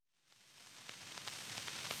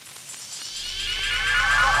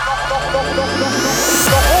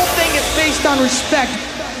on respect.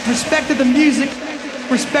 Respect to the music,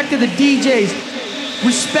 respect to the DJs,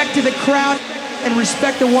 respect to the crowd, and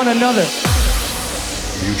respect to one another.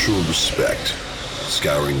 Mutual Respekt,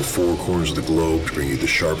 scouring the four corners of the globe to bring you the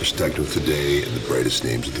sharpest techno today and the brightest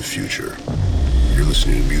names of the future. You're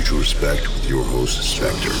listening to Mutual Respekt with your host,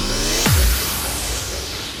 Spectre.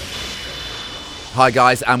 Hi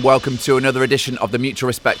guys, and welcome to another edition of the Mutual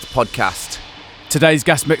Respekt podcast. Today's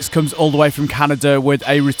guest mix comes all the way from Canada with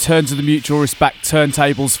a return to the Mutual Respekt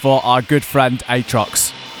turntables for our good friend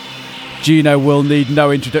ATROXX. Gino will need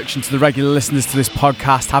no introduction to the regular listeners to this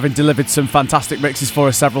podcast, having delivered some fantastic mixes for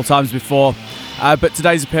us several times before. But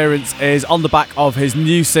today's appearance is on the back of his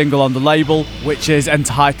new single on the label, which is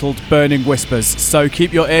entitled Burning Whispers. So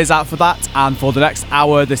keep your ears out for that, and for the next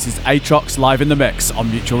hour, this is ATROXX live in the mix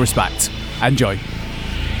on Mutual Respekt. Enjoy.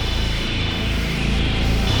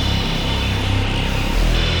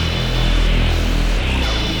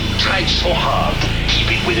 Tried so hard to keep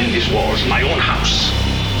it within these walls, my own house.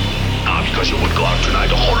 Now, because you would go out tonight,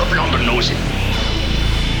 the whole of London knows it.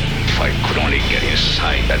 If I could only get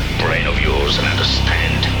inside that brain of yours and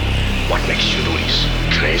understand what makes you do these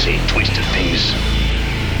crazy, twisted things.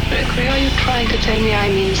 Mercury, are you trying to tell me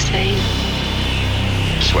I'm insane?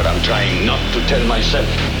 That's what I'm trying not to tell myself.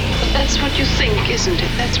 But that's what you think, isn't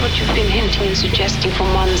it? That's what you've been hinting and suggesting for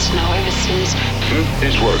months now, ever since...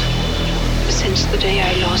 His word. Since the day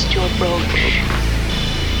I lost your brooch.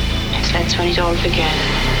 That's when it all began.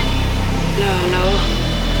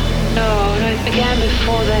 No, it began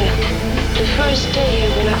before that. The first day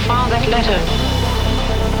when I found that letter.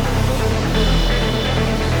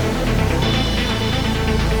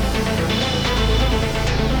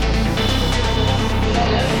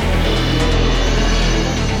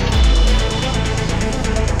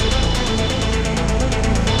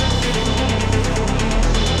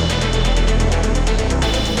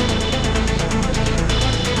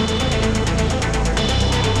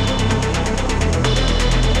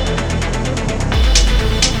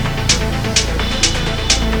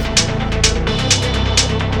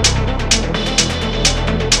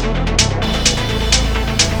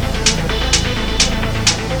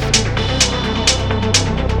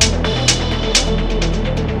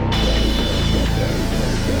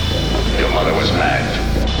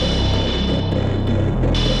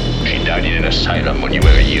 Asylum when you were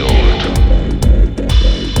a year old.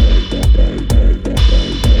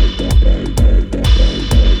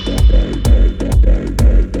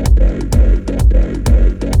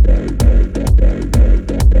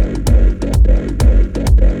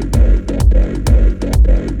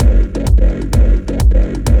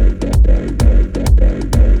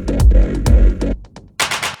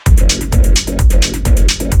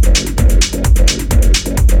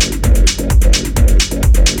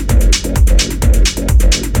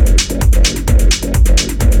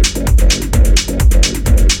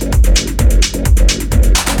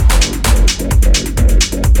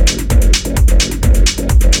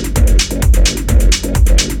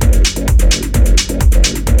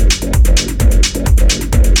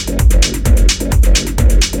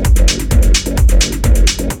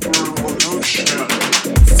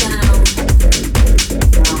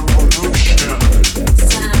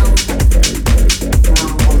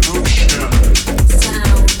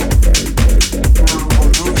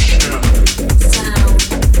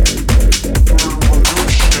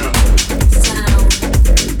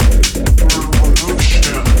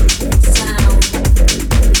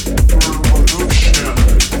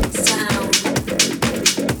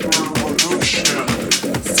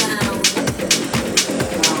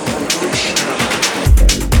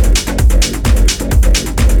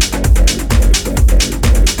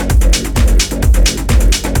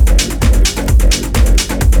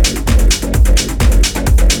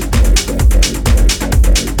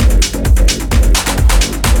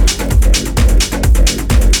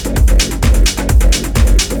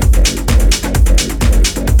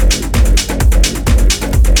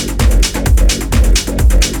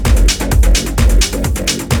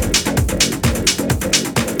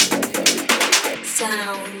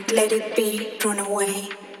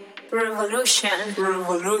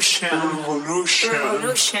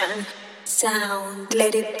 Revolution. Sound,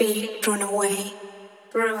 let it be thrown away.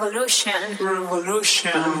 Revolution.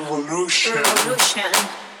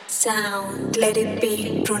 Sound, let it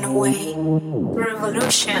be thrown away.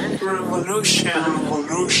 Revolution.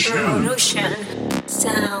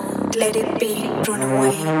 Sound, let it be thrown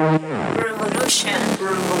away. Revolution.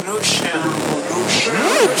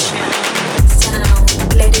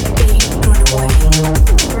 Sound, let it be thrown away.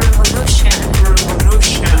 Revolution.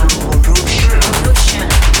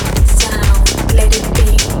 Sound, let it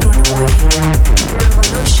be thrown away.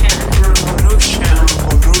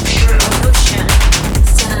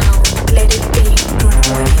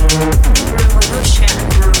 Revolution.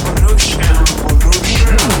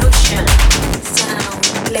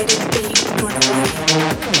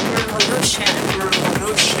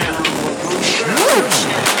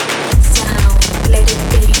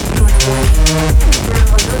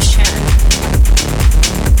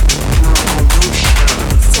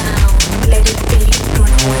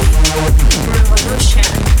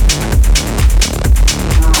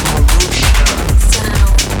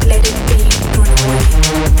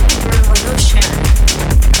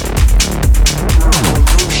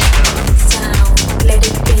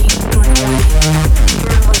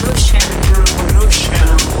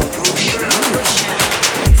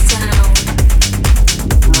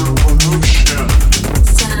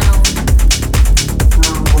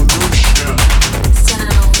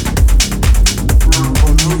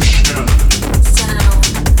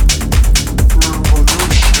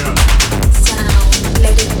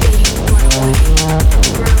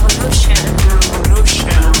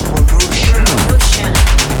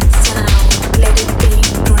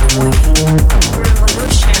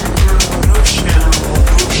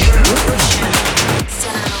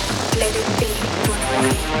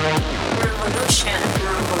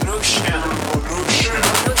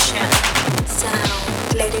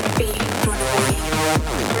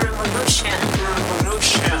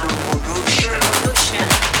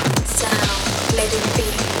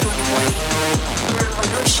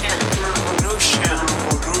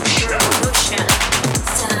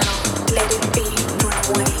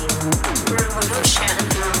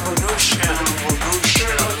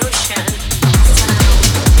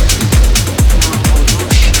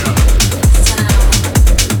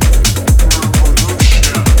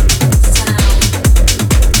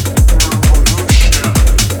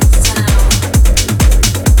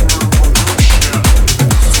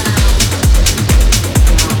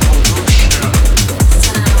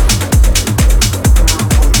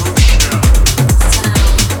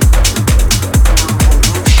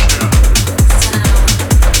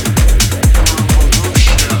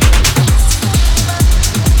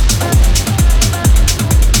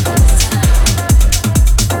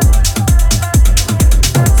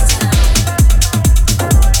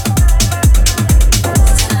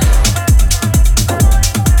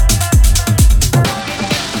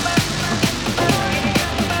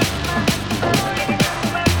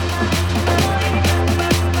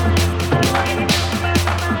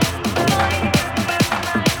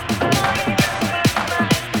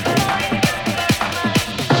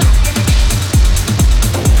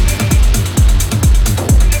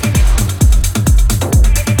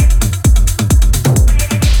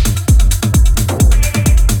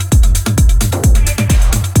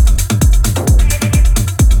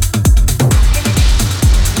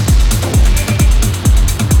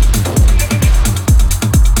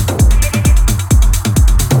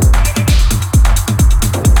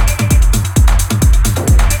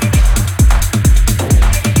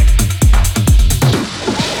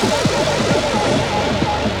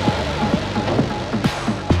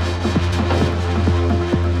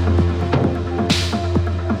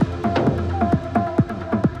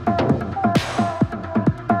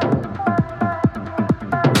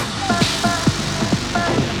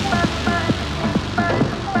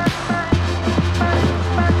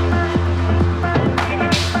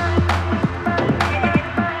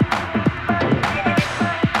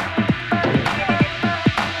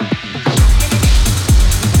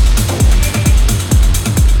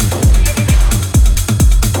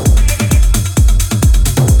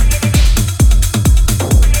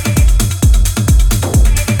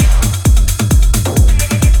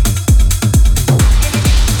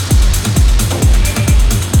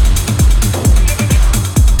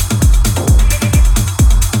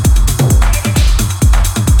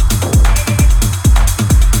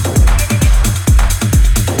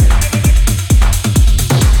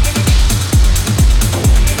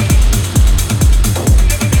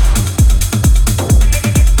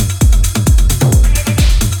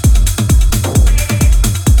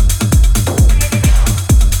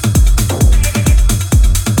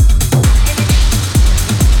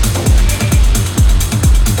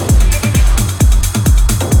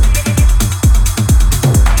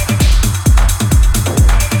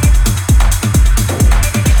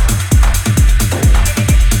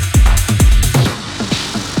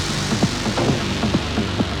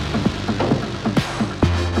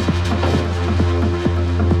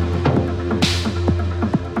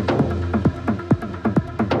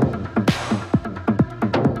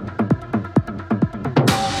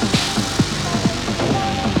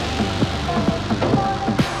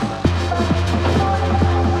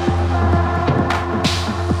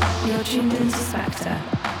 You're tuned into Spectre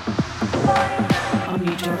on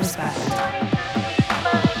Mutual Respekt.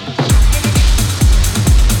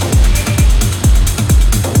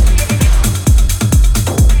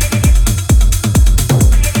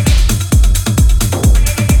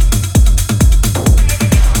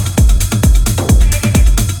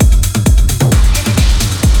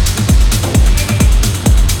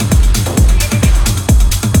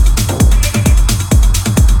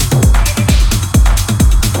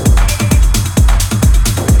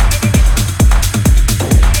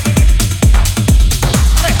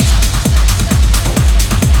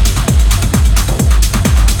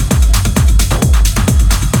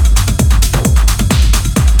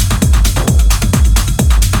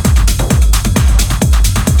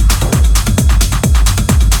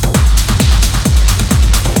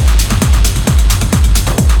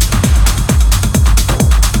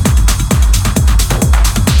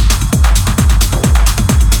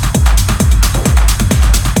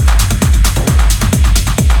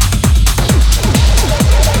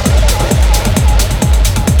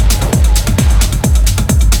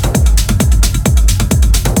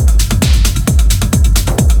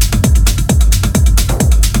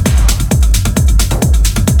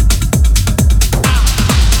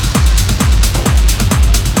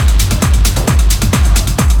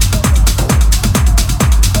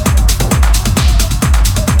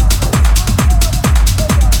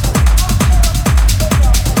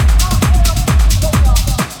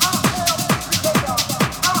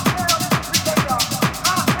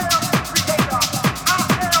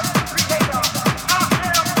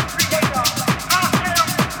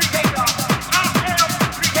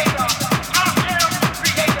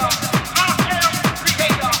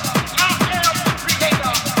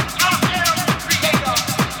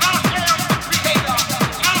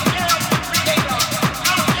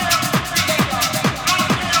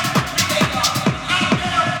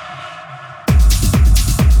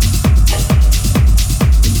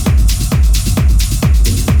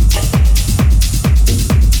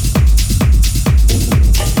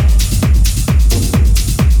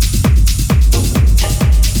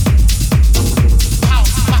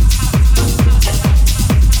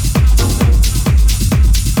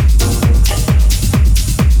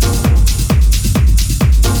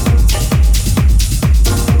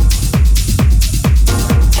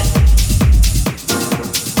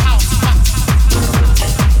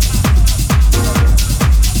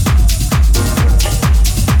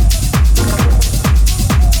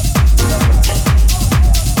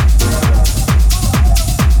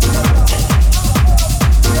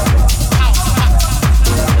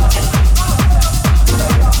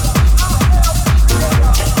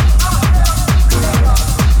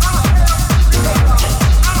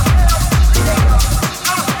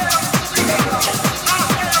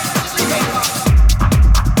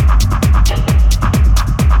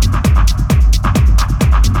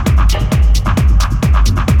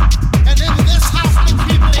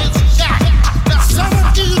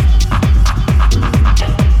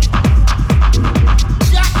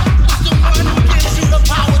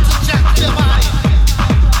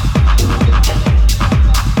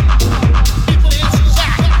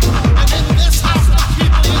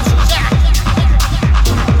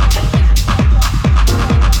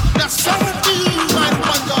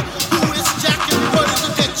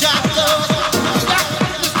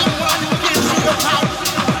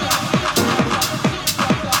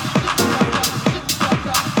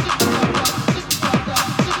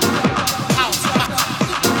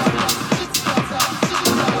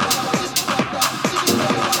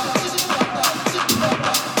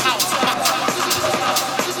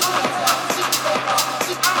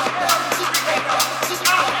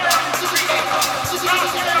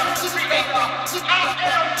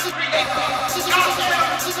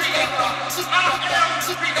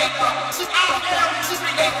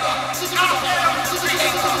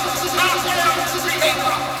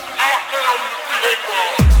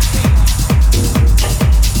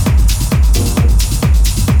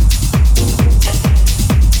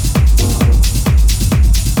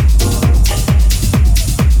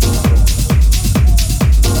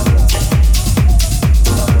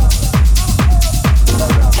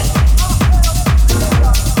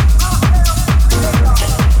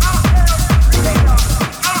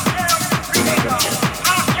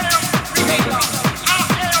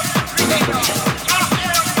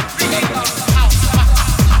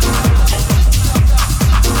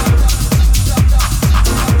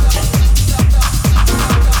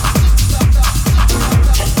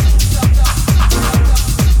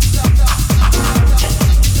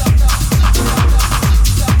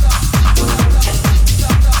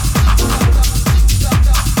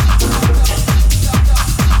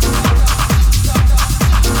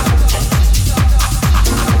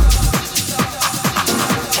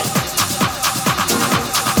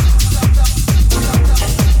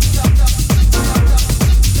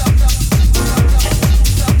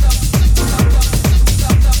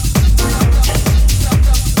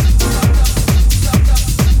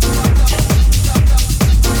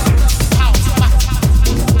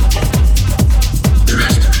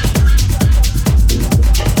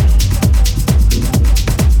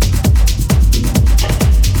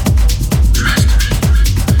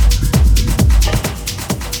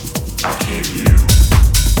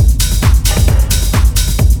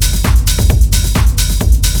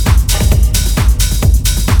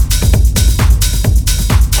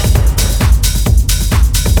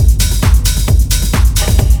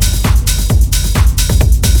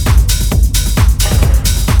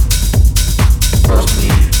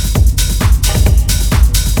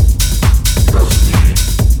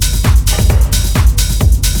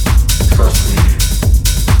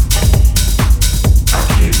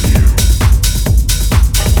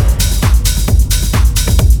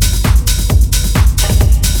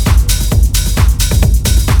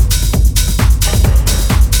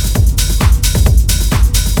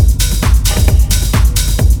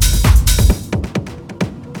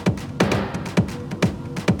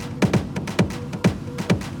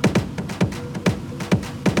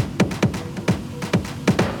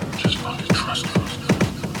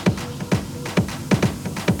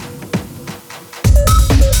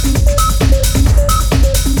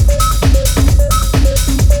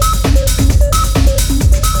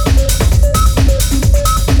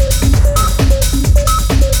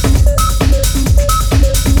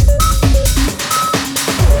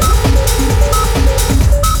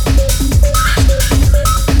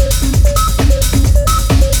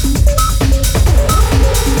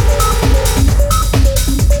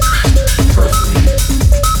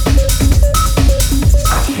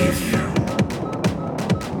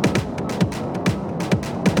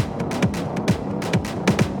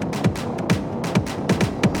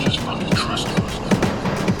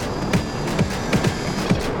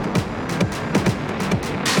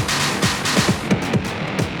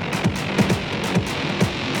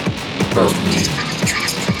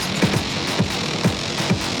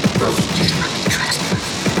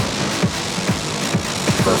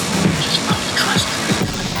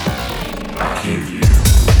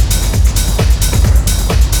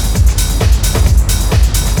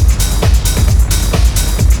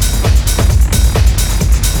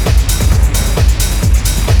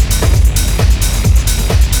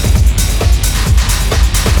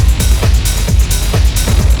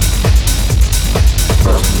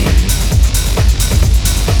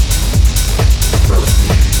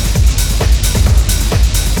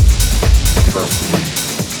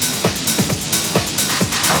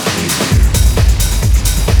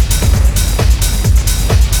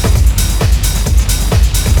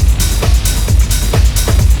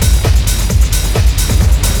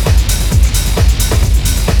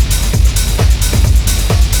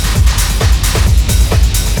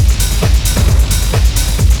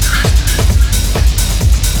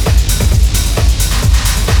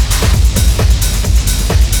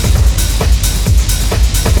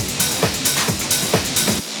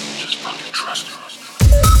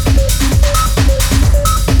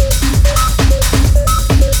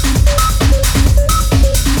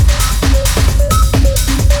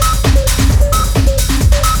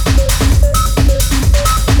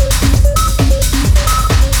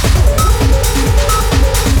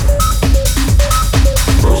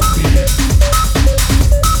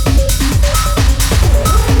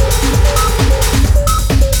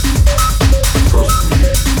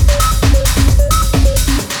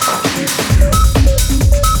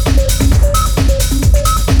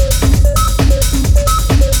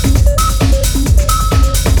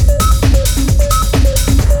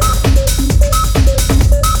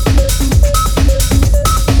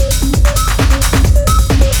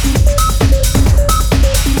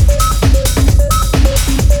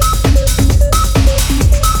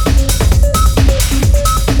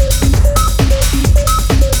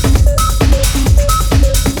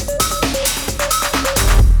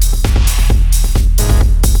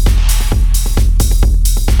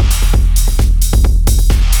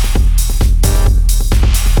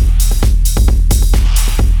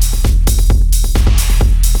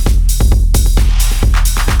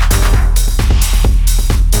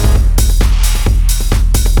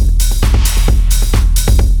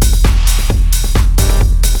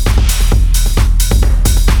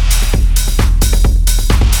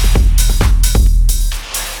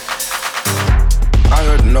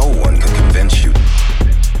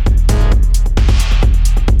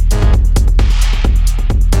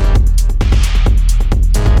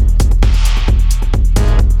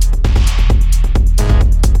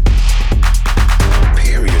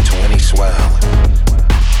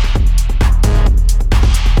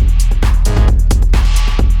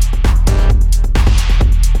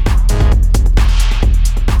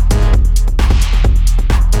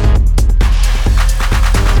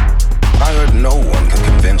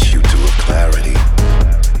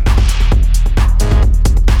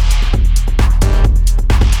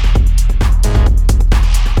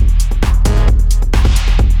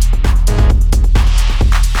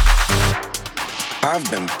 I've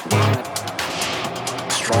been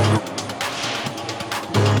stronger.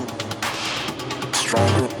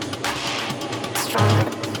 Stronger.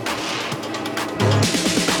 Stronger.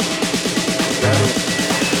 Better.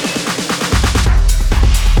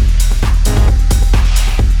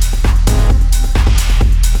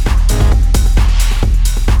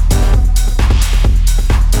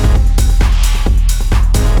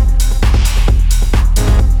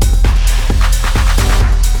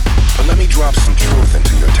 Drop some truth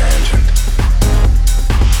into your tangent.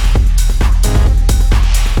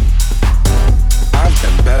 I've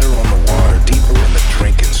been better on the water, deeper in the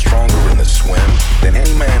drink, and stronger in the swim than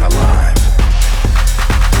any man alive.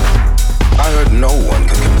 I heard no one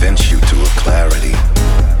could convince you to a clarity.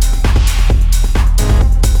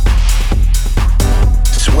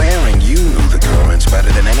 Swearing you knew the currents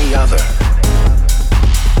better than any other.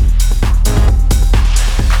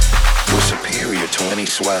 We're superior to any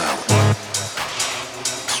swell.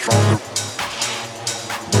 Stronger.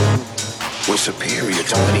 We're superior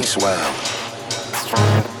to any swell.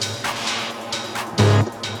 Stronger.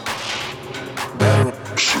 Better.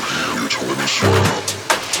 Superior to any swell.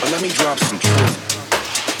 But let me drop some truth.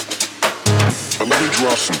 But let me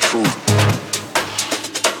drop some truth.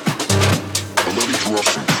 But let me drop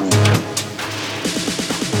some truth.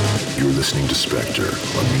 You're listening to Spectre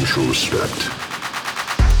on Mutual Respekt.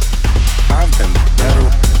 I've been better.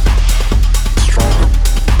 Stronger.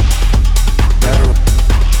 Better,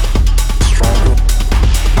 stronger.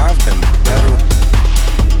 I've been better,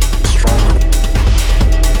 stronger,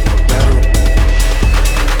 better.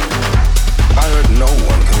 I heard no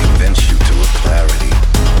one could convince you to a clarity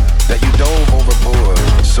that you dove overboard,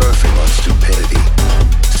 surfing on stupidity,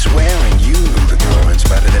 swearing you knew the currents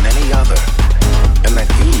better than any other, and that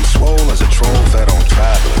you swole as a troll fed on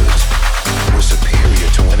travelers. We're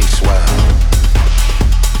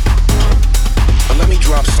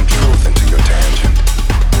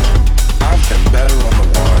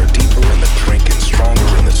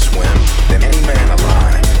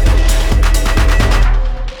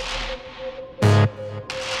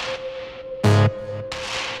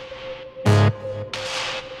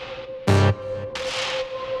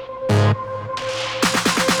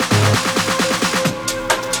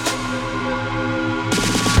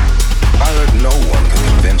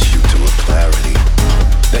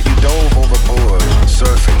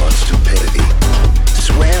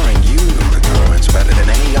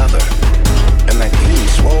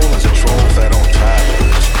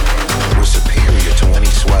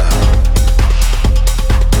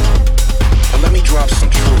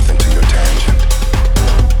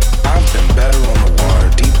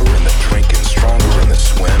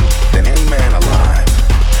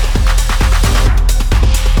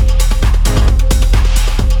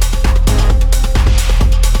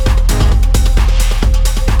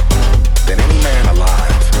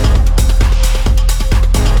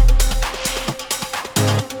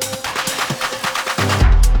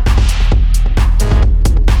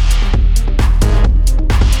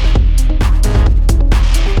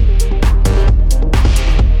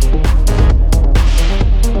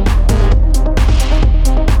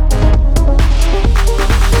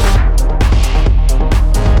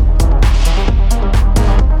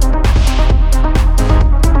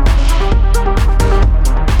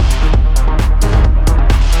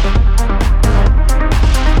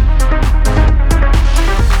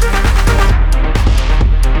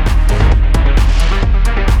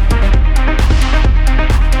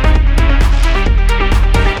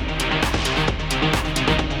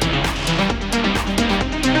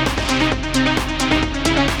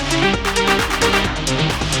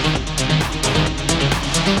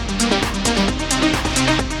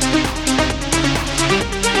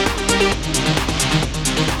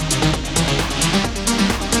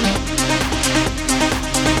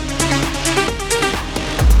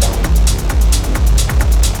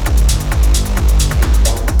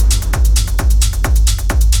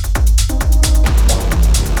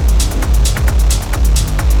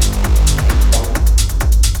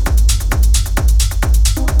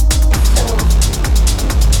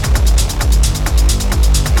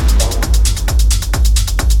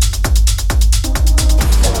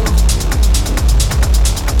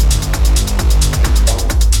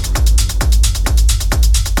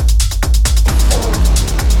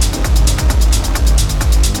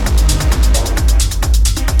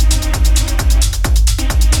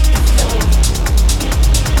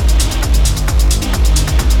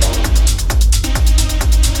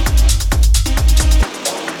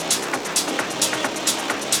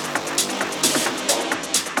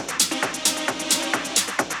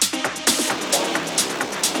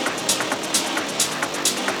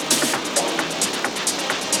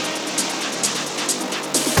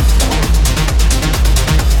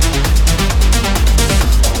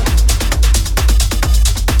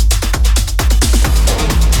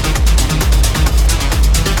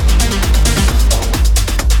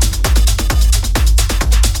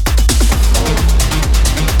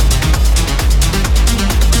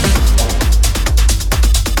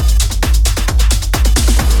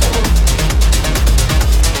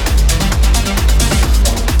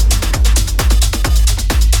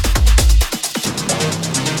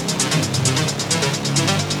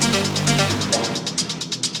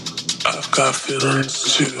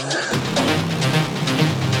feelings too.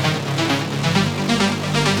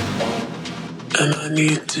 And I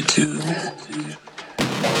need to do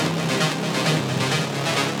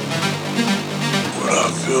what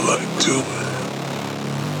I feel like doing.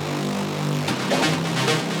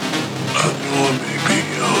 I know I may be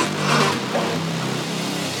young.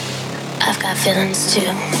 I've got feelings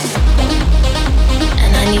too.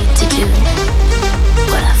 And I need to do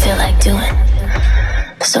what I feel like doing.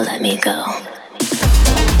 So let me go.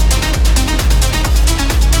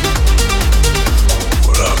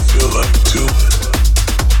 What I feel like doing.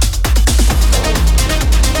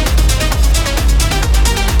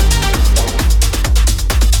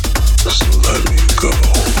 So let me go.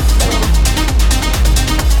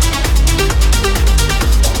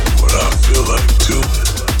 What I feel like doing.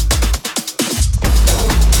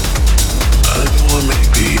 I know I may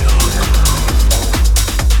be young.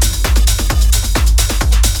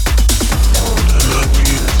 And I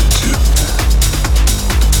need to do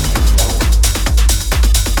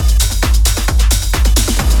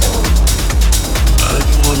I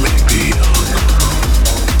know I may be young.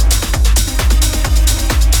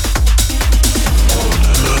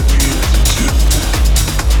 And I need to do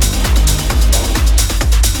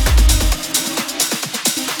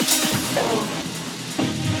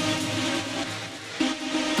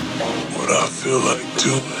what I feel like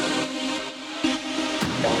doing.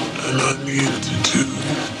 And I need to do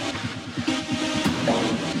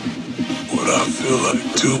what I feel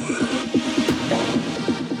like doing.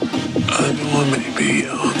 I know I may be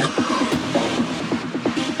young.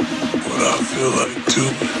 What I feel like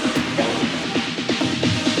doing.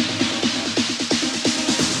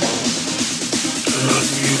 And I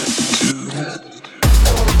need to do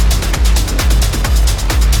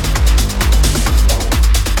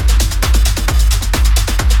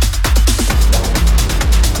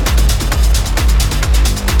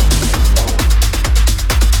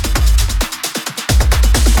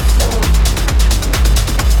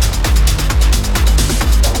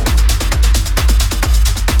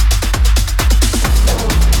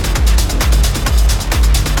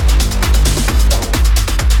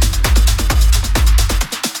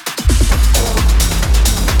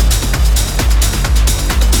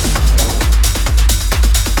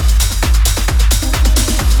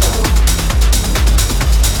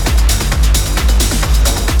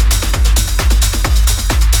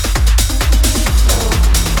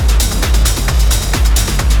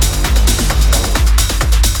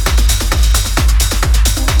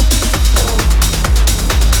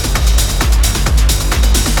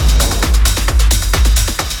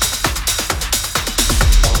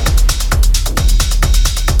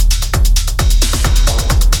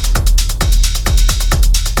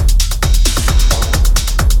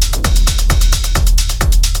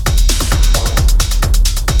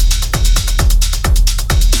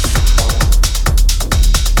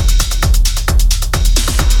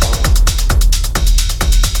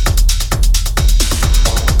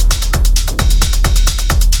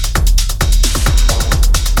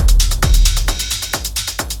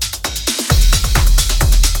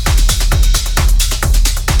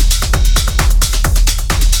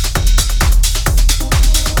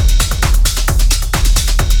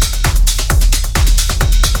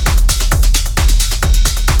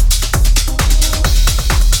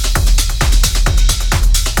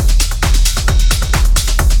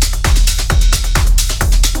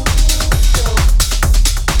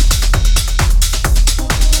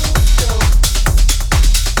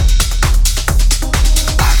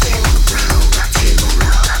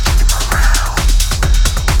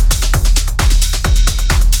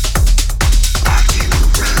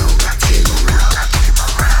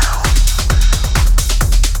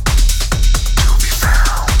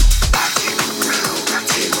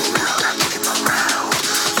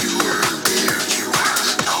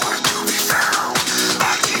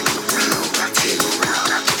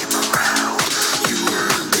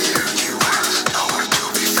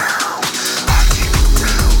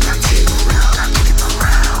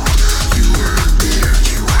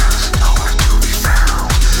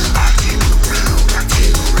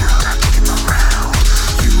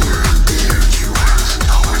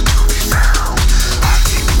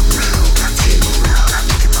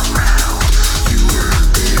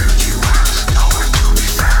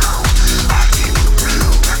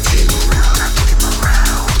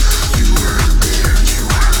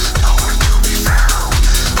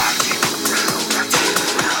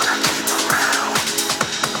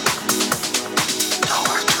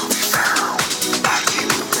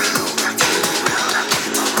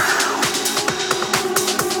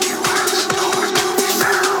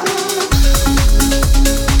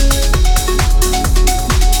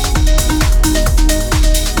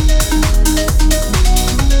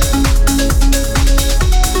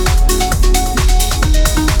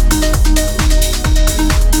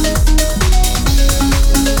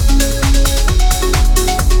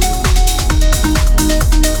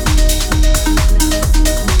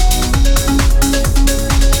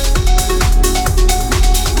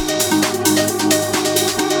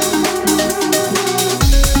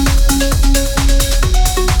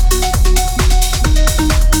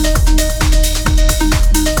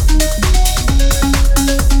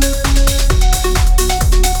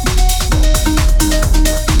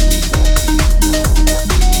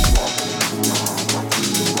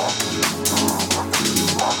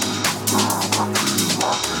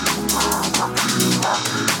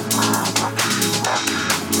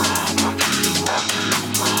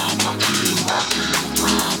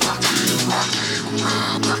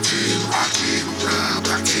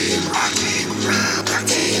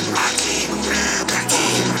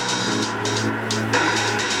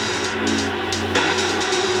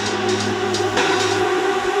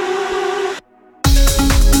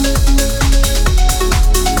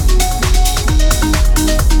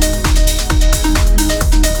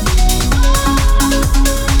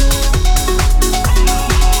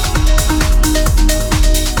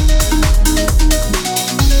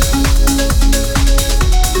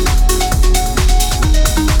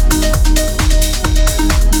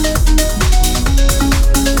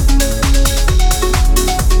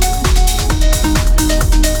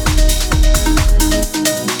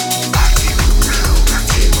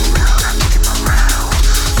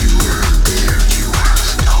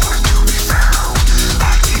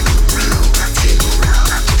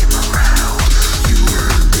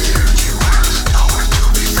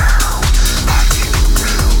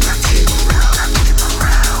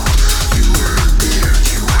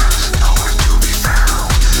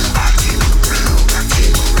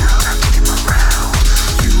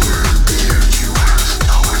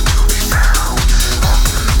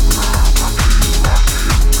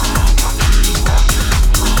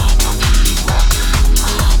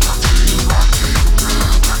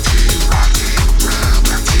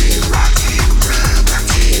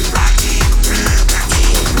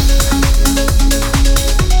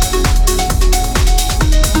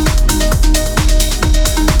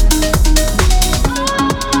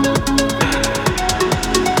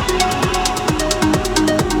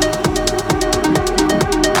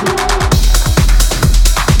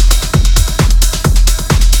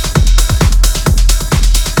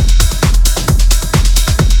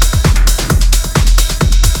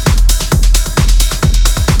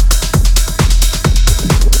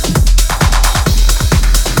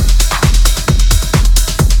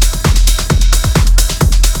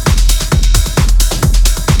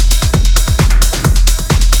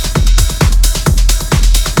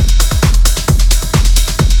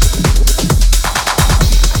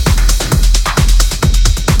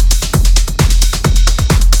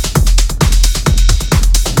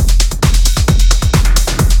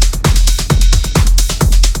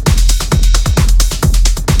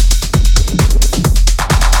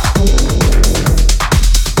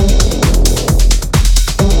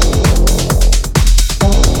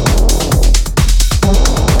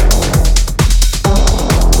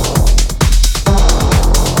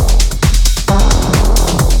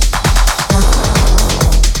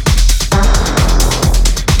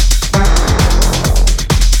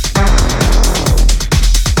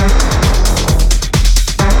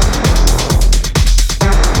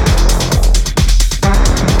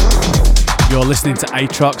You're listening to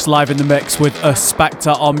ATROXX live in the mix with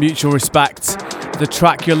Spectre on Mutual Respekt. The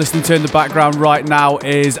track you're listening to in the background right now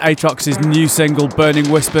is ATROXX's new single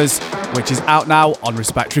Burning Whispers, which is out now on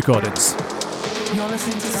Respekt Recordings. You're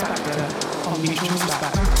listening to Spectre on Mutual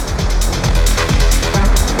Respekt.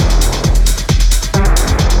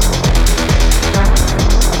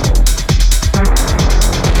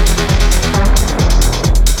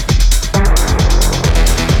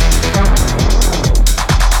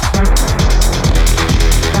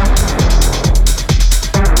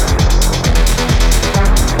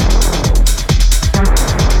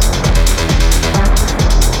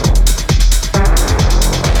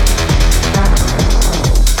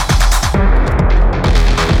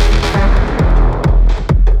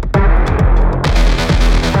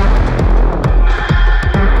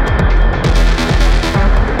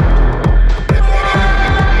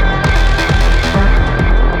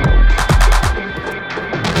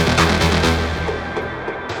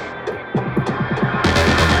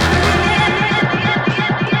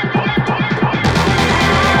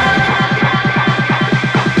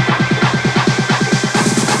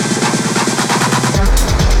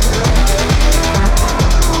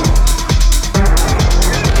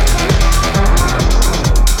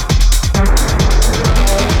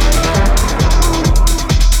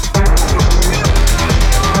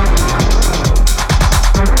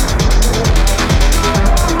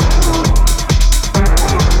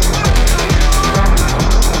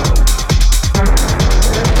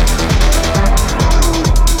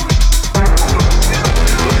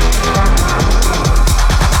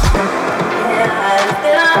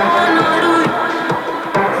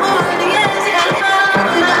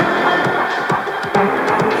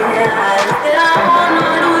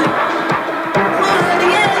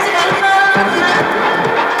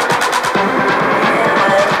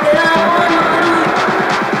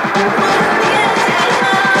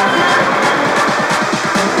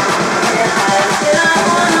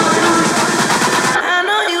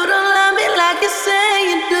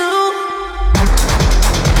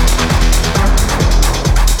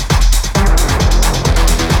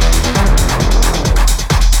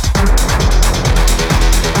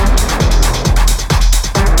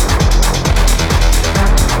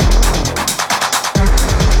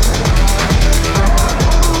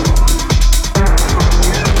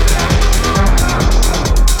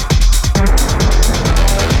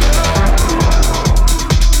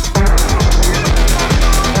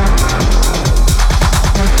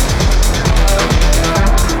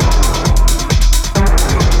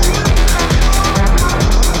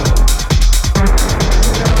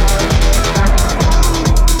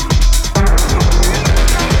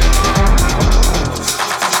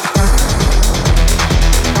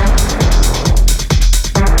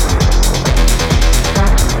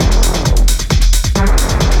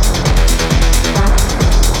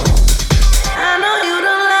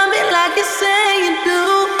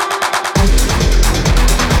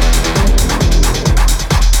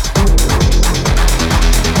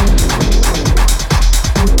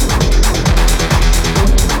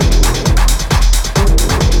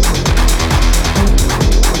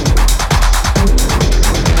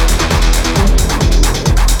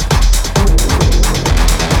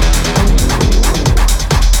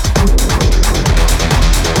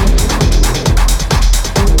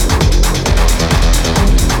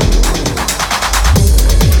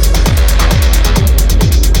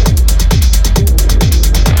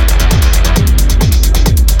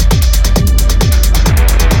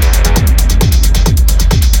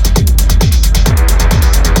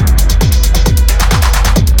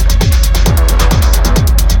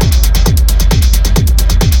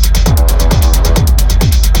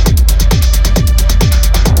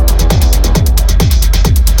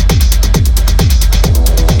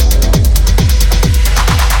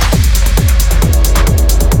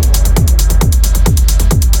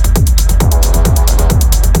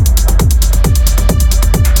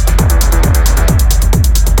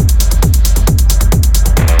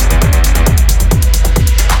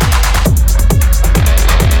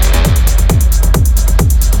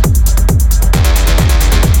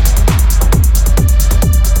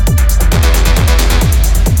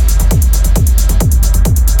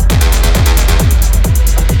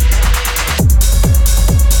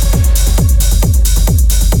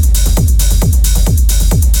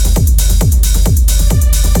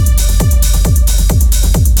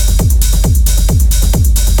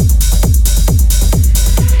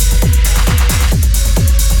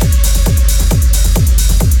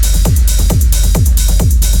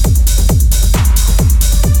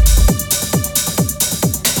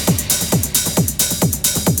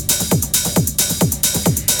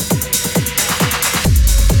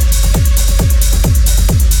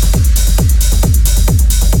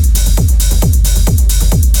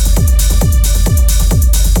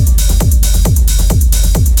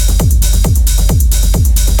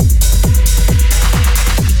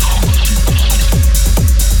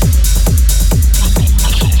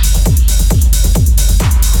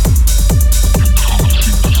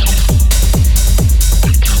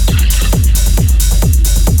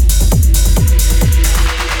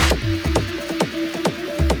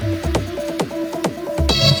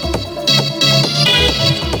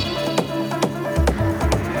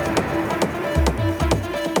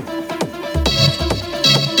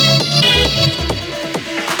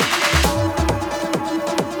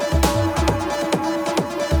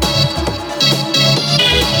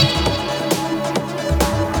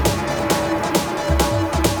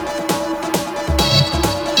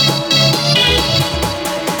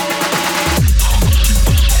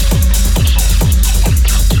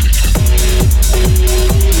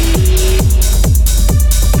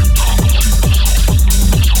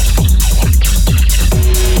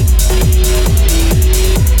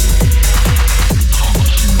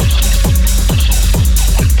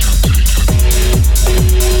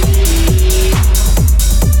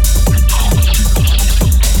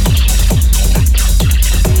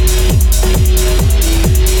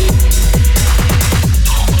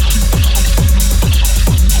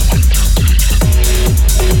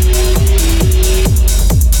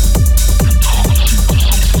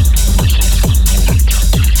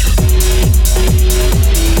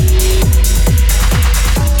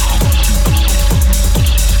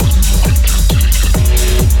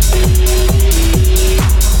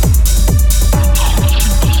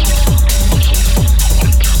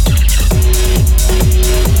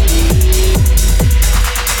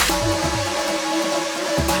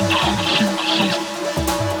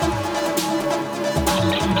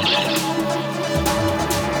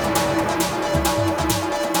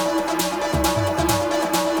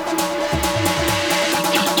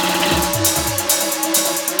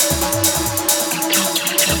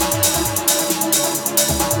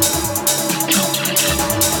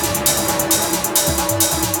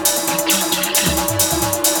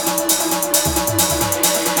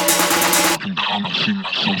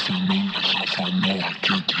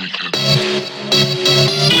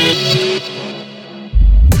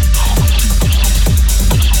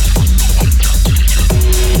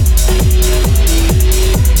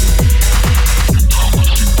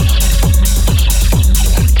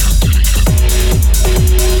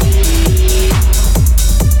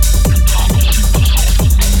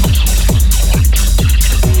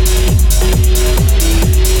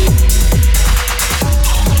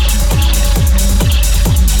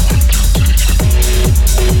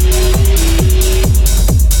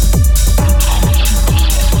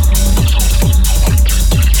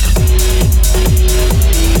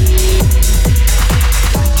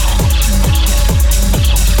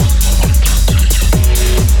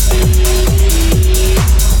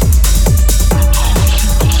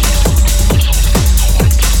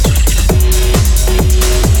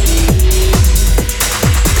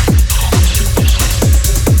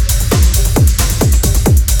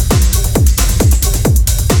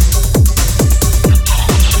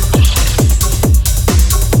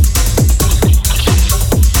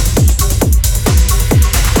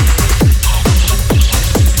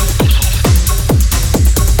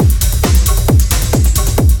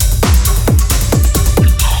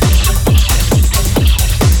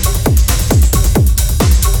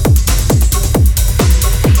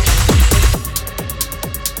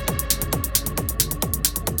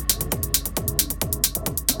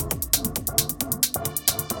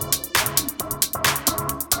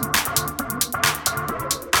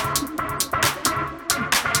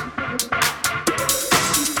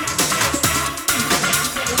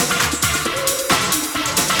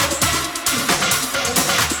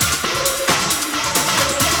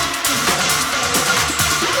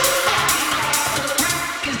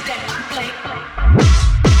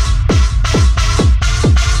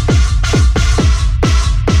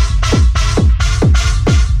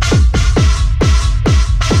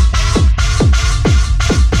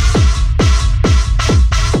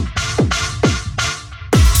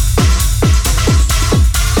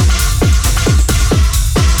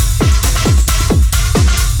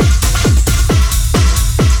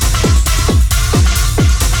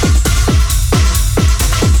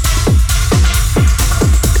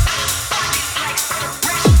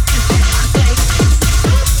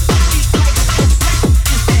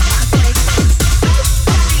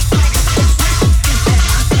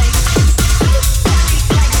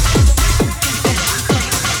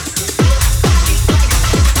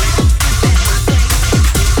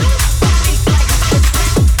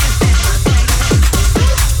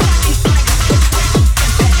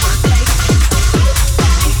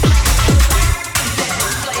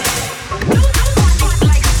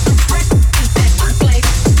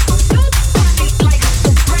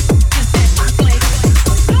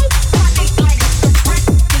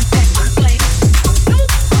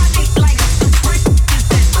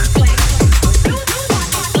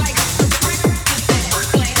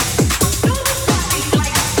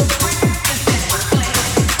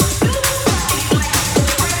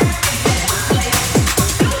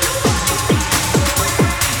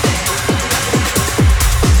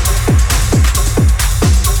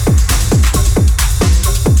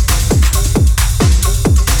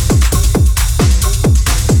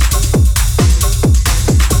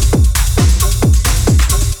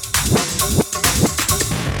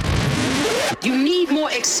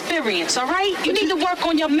 experience, all right? You need to work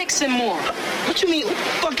on your mixing more. What you mean? What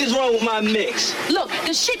the fuck is wrong with my mix? Look,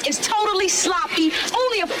 the shit is totally sloppy.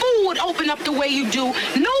 Only a fool would open up the way you do.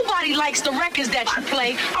 Nobody likes the records that you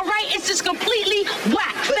play, all right? It's just completely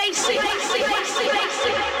whack. Face it.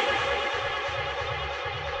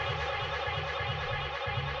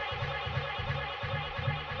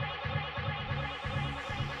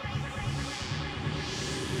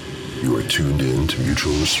 You are tuned in to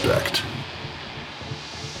Mutual Respekt.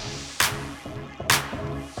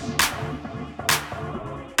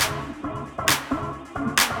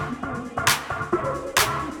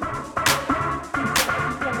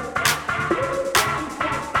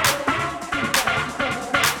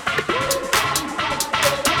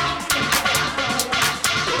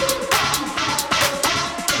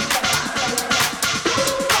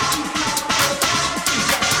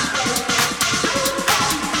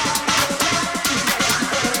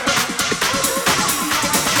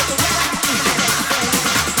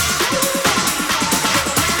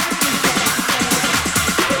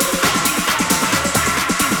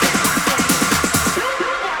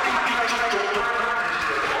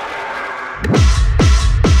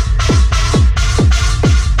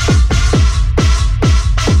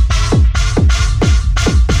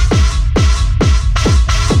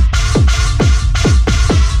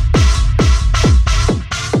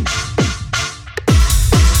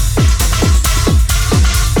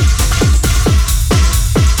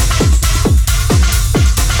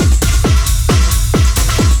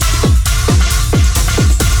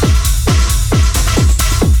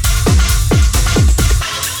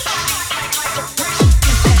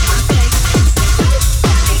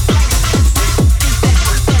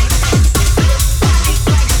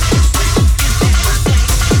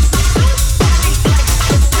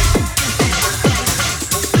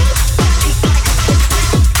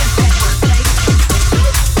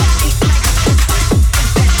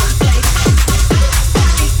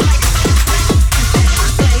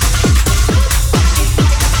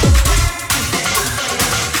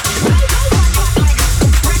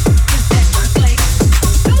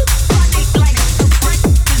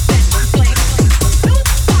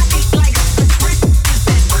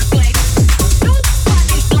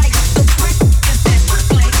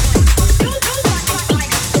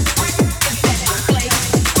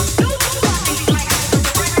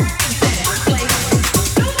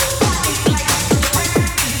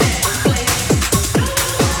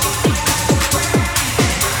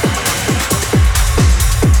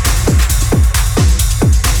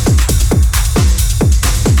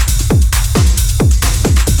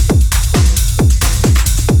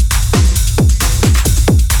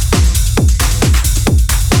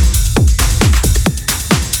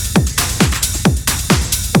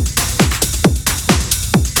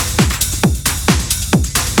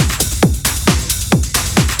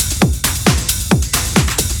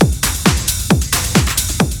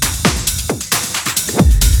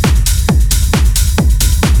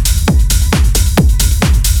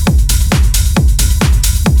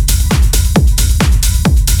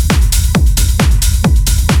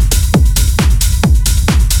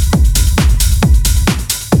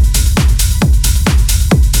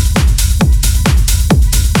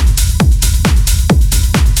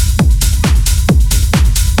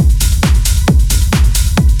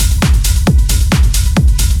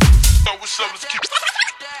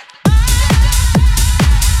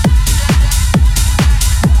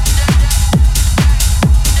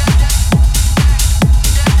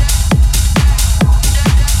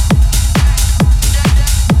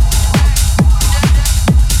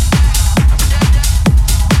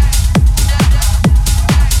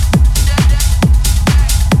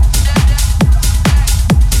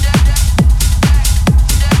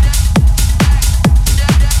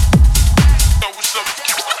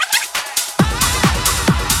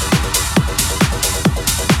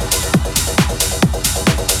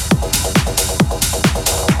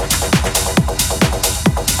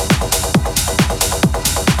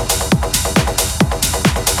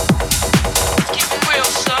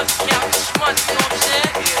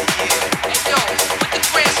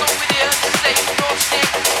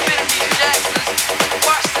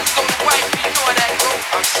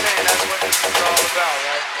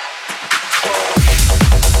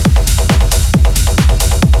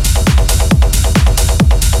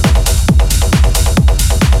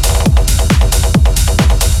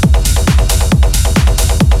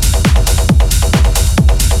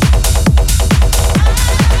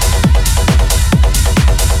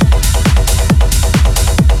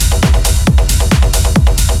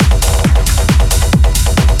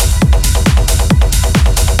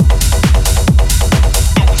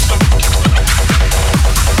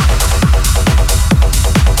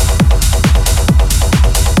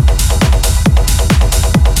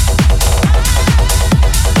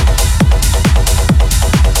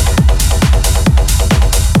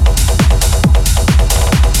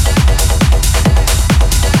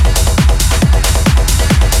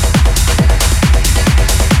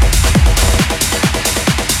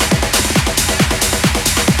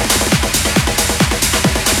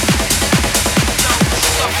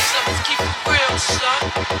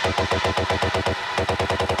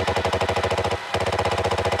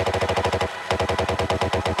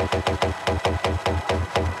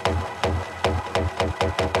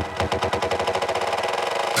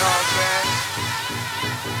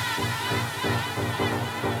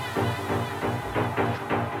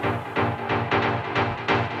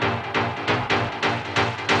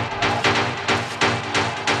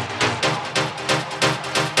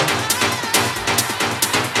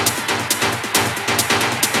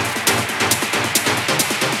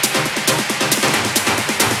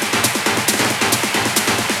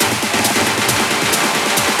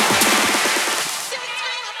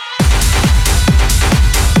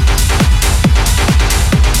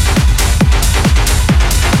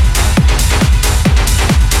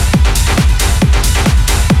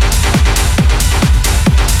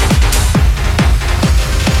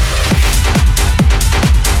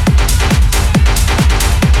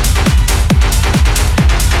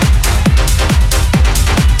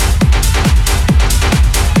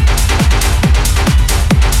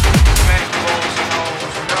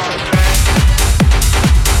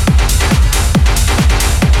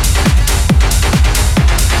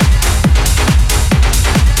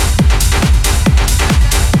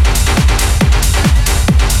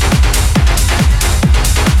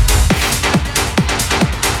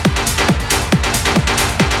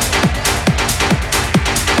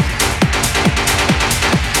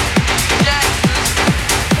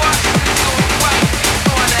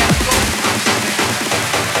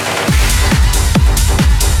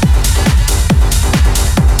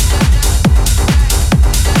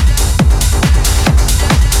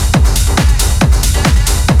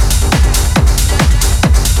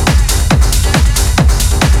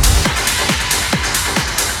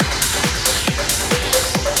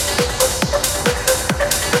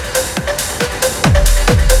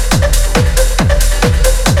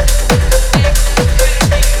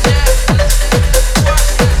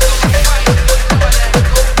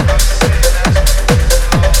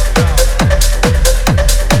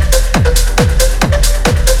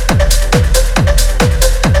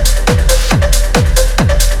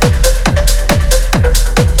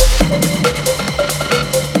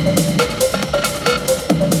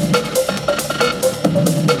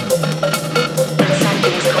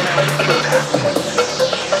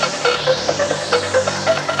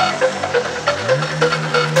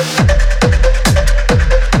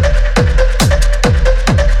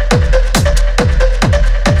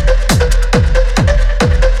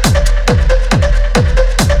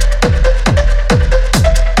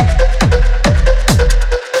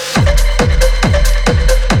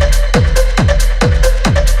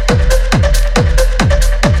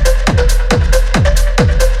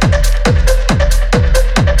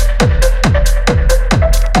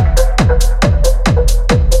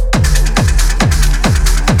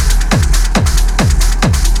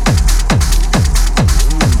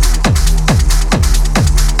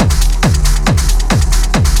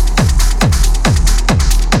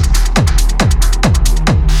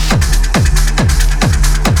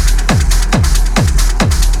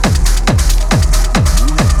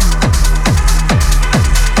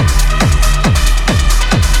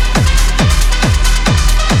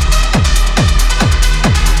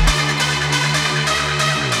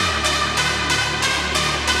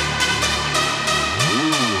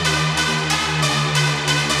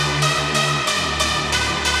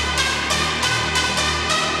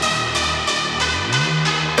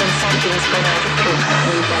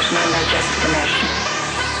 my destination.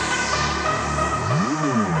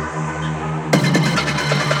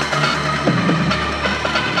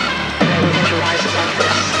 And I begin to rise above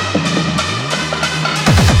this.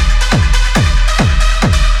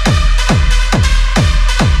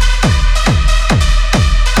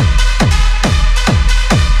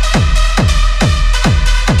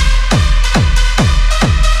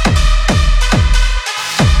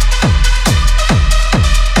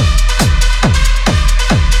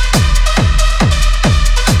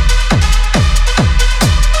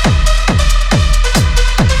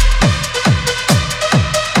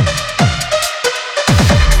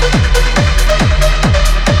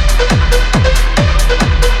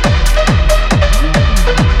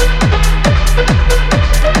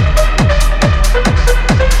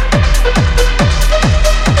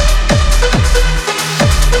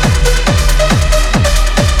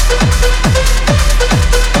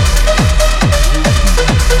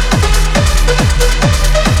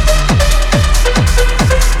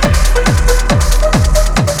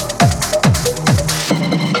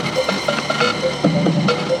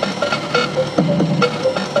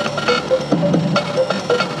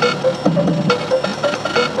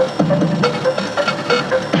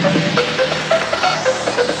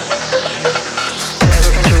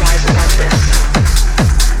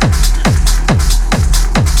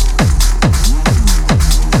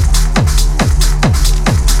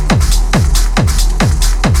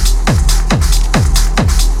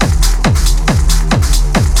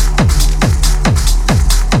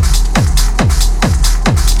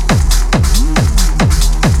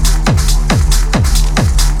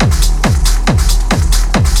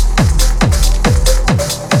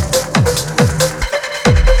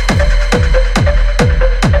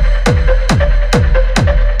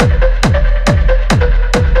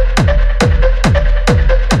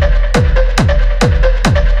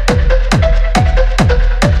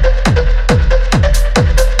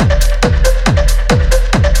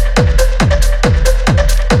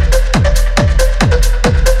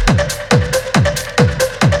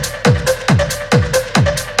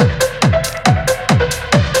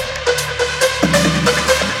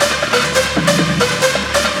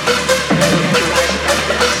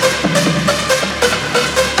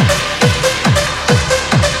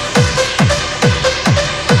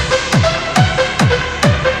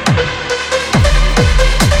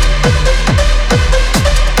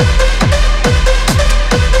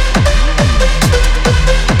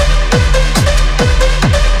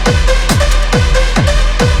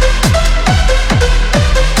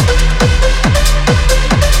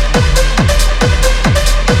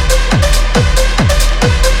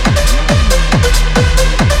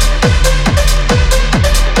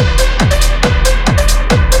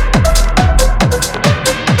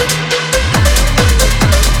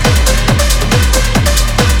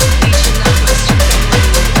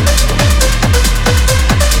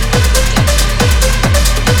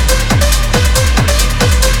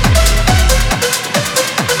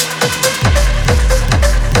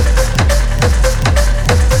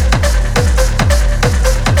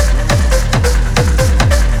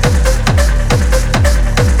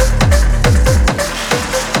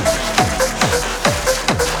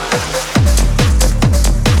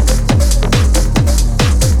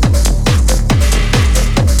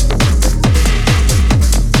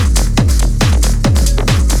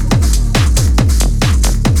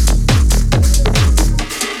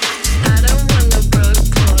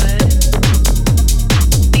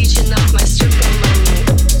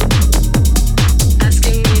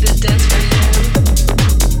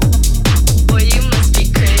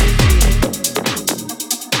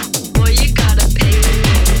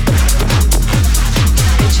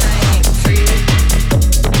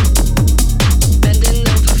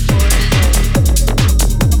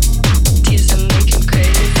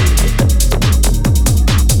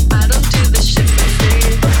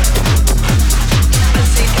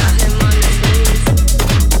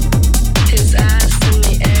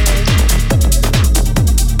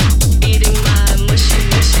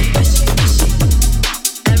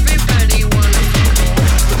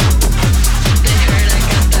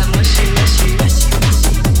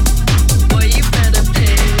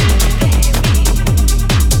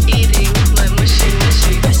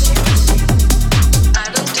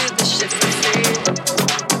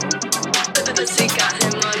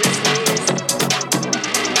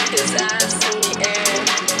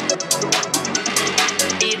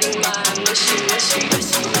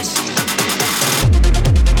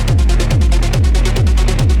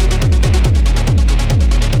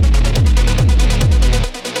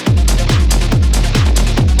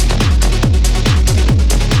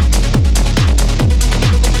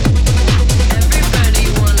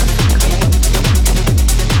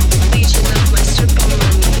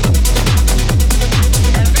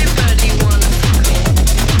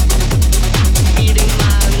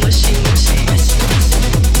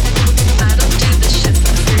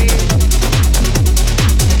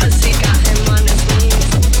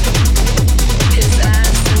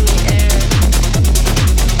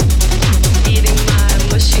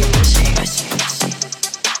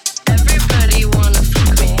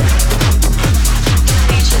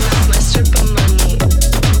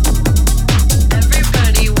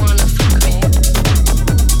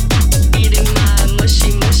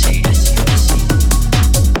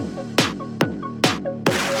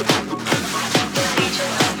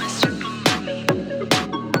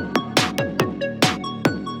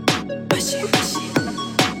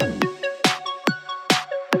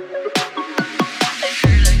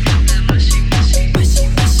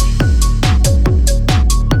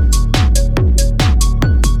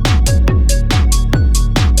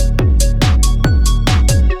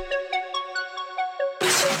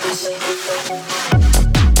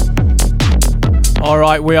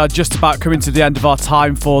 Alright, we are just about coming to the end of our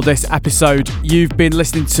time for this episode. You've been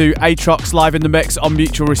listening to ATROXX live in the mix on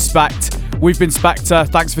Mutual Respekt. We've been Spectre,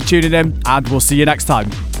 thanks for tuning in, and we'll see you next time.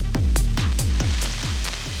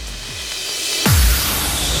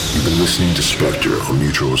 You've been listening to Spectre on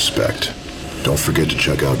Mutual Respekt. Don't forget to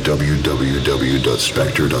check out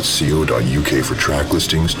www.spectre.co.uk for track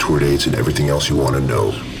listings, tour dates, and everything else you want to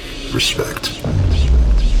know. Respekt.